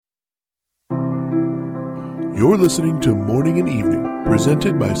You're listening to Morning and Evening,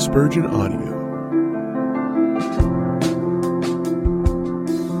 presented by Spurgeon Audio.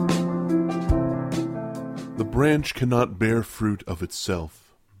 The branch cannot bear fruit of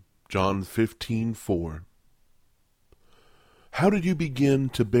itself. John 15:4. How did you begin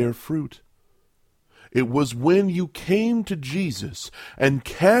to bear fruit? It was when you came to Jesus and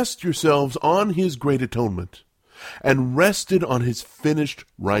cast yourselves on his great atonement and rested on his finished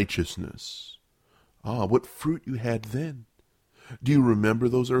righteousness. What fruit you had then. Do you remember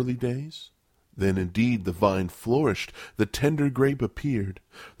those early days? Then indeed the vine flourished, the tender grape appeared,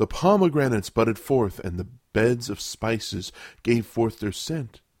 the pomegranates budded forth, and the beds of spices gave forth their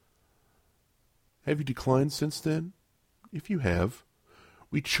scent. Have you declined since then? If you have,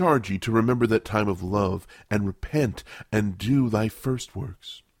 we charge you to remember that time of love, and repent, and do thy first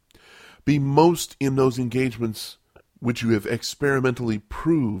works. Be most in those engagements which you have experimentally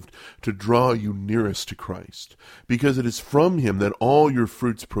proved to draw you nearest to Christ, because it is from him that all your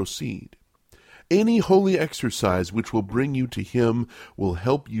fruits proceed. Any holy exercise which will bring you to him will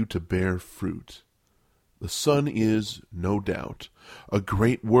help you to bear fruit. The Son is, no doubt, a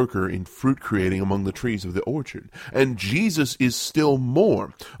great worker in fruit creating among the trees of the orchard, and Jesus is still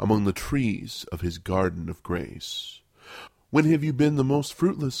more among the trees of his garden of grace. When have you been the most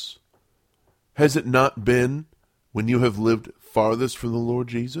fruitless? Has it not been when you have lived farthest from the Lord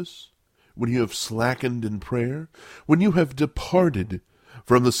Jesus? When you have slackened in prayer? When you have departed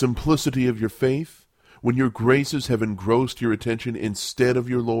from the simplicity of your faith? When your graces have engrossed your attention instead of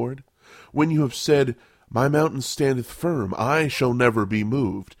your Lord? When you have said, "My mountain standeth firm, I shall never be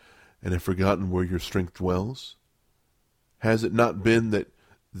moved," and have forgotten where your strength dwells? Has it not been that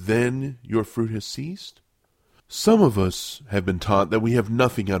then your fruit has ceased? Some of us have been taught that we have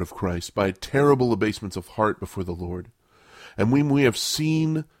nothing out of Christ by terrible abasements of heart before the Lord. And when we have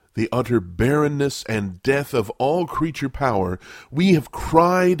seen the utter barrenness and death of all creature power, we have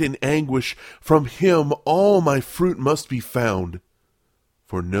cried in anguish, "From him all my fruit must be found,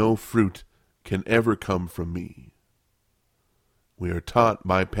 for no fruit can ever come from me." We are taught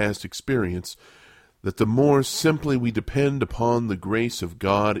by past experience that the more simply we depend upon the grace of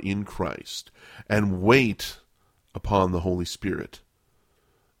God in Christ and wait upon the Holy Spirit,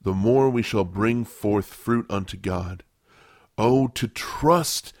 the more we shall bring forth fruit unto God. Oh, to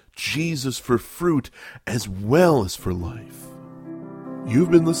trust Jesus for fruit as well as for life.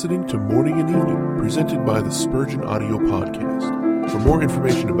 You've been listening to Morning and Evening, presented by the Spurgeon Audio Podcast. For more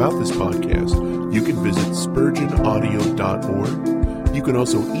information about this podcast, you can visit spurgeonaudio.org. You can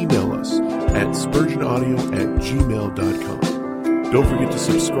also email us at spurgeonaudio@gmail.com. Don't forget to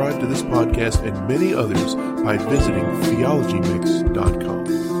subscribe to this podcast and many others by visiting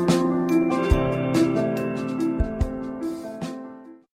theologymix.com.